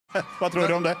Hva tror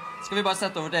du om det? Skal vi bare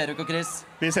sette over til Erik og Kriss?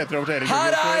 Vi setter over til Erik.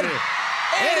 Her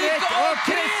Erik og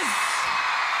Kriss!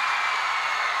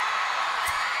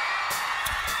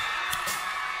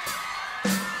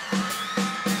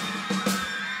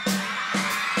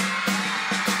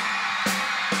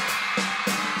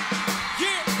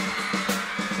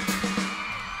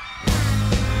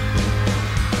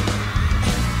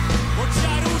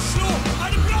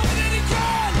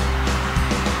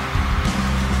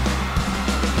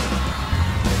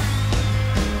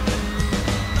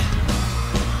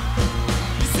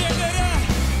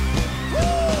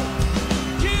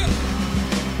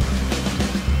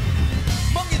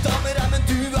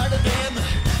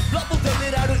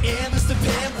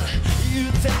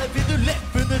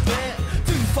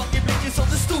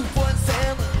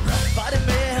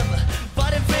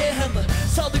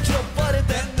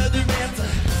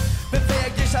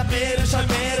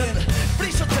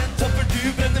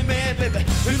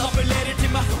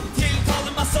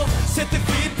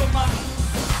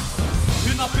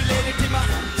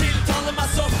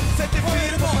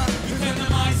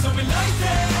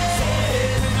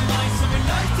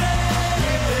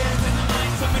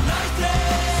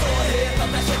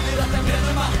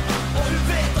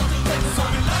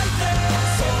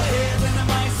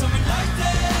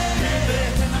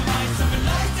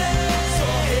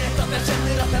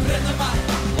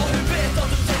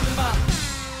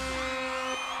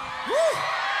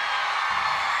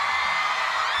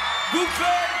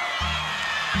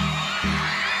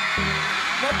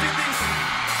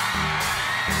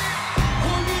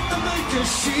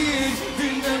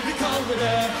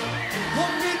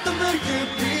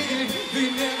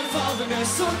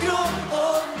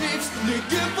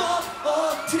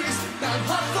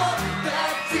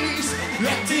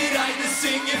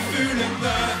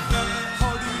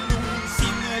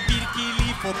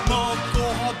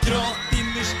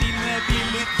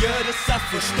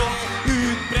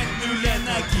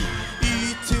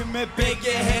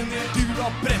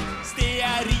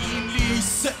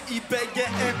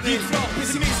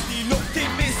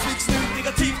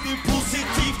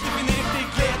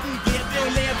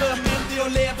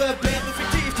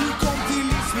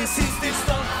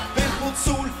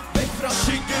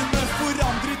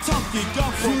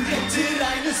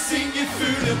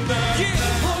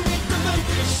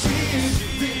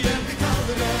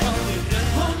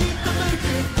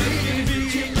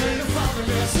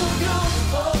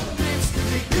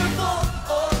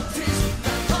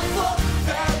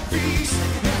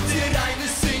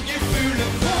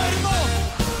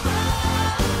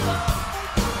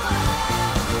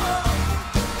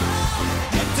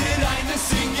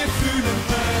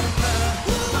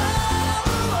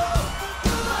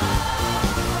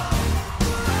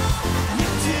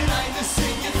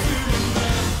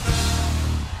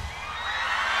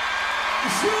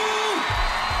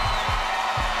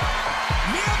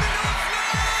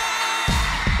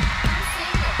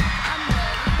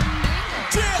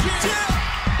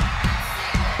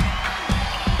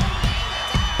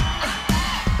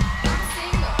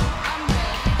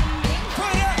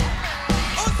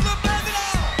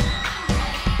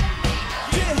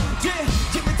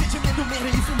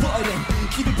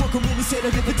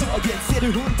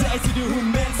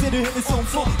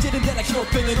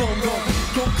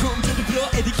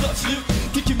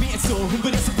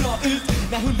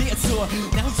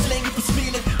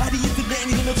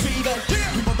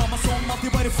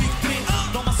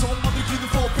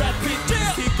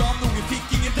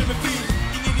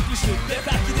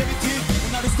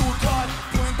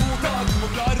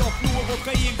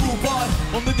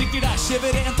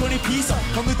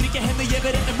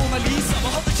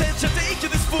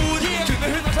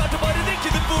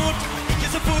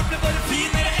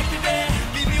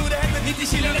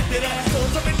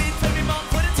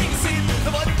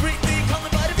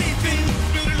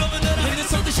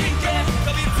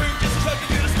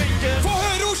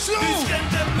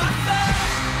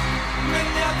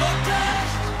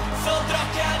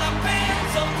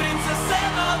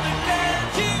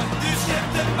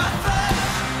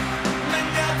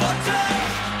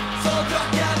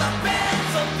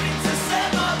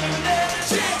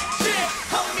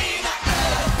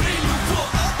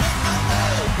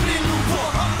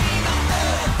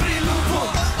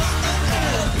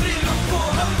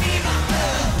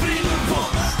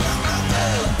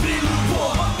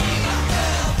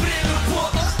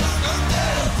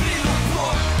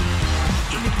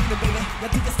 Jeg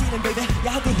digger stilen, baby.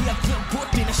 Jeg hadde helt glemt bort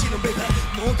dine kilo, baby.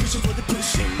 Nå kursen på det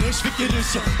pushen. Ellers fikk du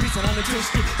rush, ja. Priser han er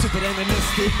tørstig, superen er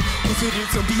lustig. Hun ser ut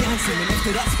som Diesen, men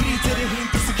efter at spriter det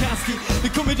hint så kastig. Nu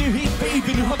kommer du hit,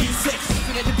 baby, nu har vi sex.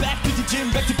 Sen er det back to the gym,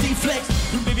 back to D-flex.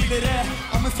 Hun blir villere,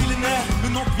 ja men fillene.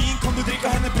 Med nok vin kan du drikke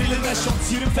henne brillene. Shots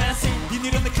gjør hun fancy, inn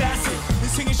i rønne classy. Hun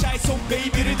synger seg som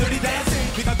baby i dirty dancing.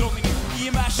 Hun er dronningen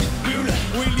i en hver sin bule.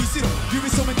 Og hun lyser opp, du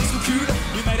er som en diskokule.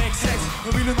 Hun er XX, nå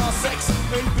vil hun ha sex.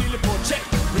 Ølbriller på check,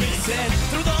 reason.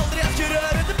 Trodde aldri jeg skulle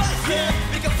røre det beiste.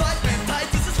 Vi kan fight med en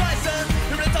teiteste sveisen.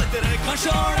 Hun ble teitere, kanskje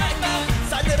ålreit, men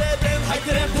seilere ble en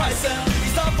heitere enn peisen. I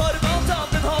stedet bare vant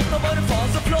at en hånd og bare faen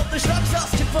så flott en slags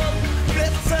askefall. Hun ble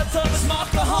sett som en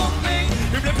smak av handling.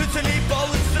 Hun ble plutselig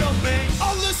ballens dronning.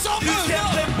 Alle sammen! Du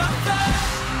skremte meg der,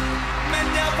 men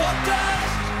jeg var der.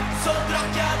 Så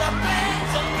drakk jeg deg med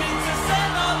som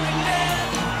prinsessen av Milen.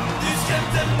 Du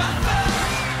skremte meg der,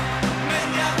 men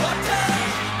jeg var der.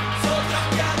 Så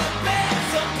drakk jeg deg med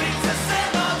som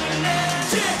prinsessen av Milen.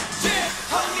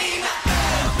 Har mine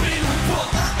ølbriller på.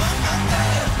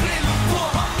 Ølbriller på.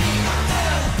 Har mine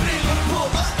ølbriller på.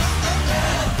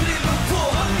 Ølbriller på.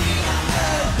 Har mine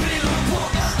ølbriller på.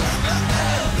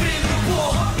 Ølbriller på.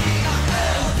 Har mine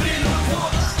ølbriller på.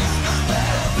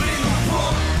 Ølbriller på.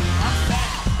 I'm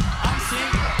fat, I'm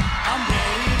single, I'm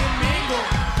ready to mingle.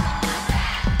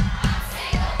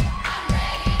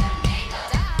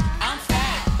 I'm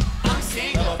fat, I'm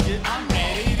single, I'm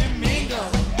ready to mingle.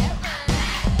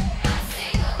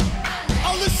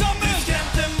 Alle sammen! Du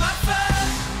skremte meg før,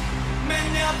 men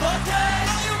jeg var der.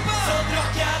 Så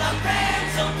drakk jeg deg pen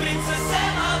som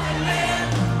prinsessen av Milen.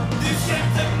 Du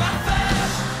skremte meg før,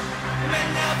 men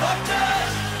jeg var der.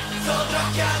 Så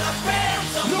drakk jeg deg pen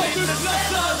som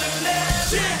prinsessen av Milen.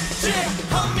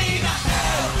 Har mine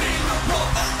ølbriller på.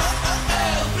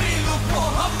 Ølbriller på.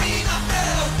 Har mine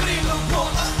ølbriller på.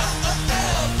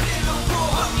 Ølbriller på.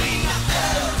 Har mine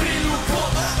ølbriller på.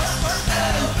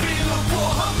 Ølbriller på.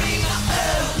 Har mine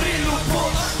ølbriller på.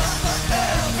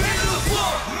 Ølbriller på.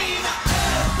 Mine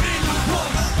ølbriller på.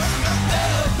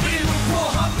 Ølbriller på.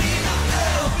 Har mine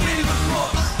ølbriller på.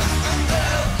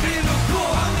 Ølbriller på.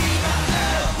 Har mine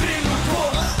ølbriller på.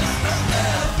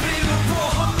 Ølbriller på.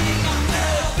 Har mine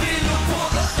ølbriller på.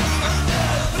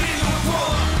 Ølbriller på.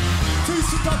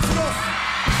 Tusen takk for oss.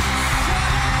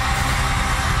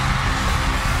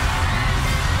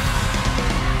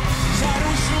 Kjære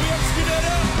Oslo, vi elsker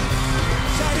dere.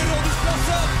 Kjære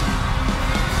rådhusplassen.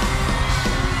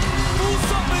 God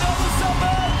sommer, alle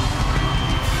sammen.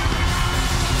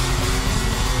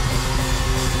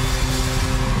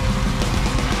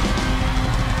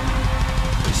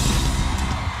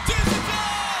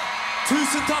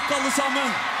 Tusen takk, alle sammen.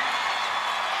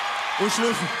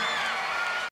 Oslo.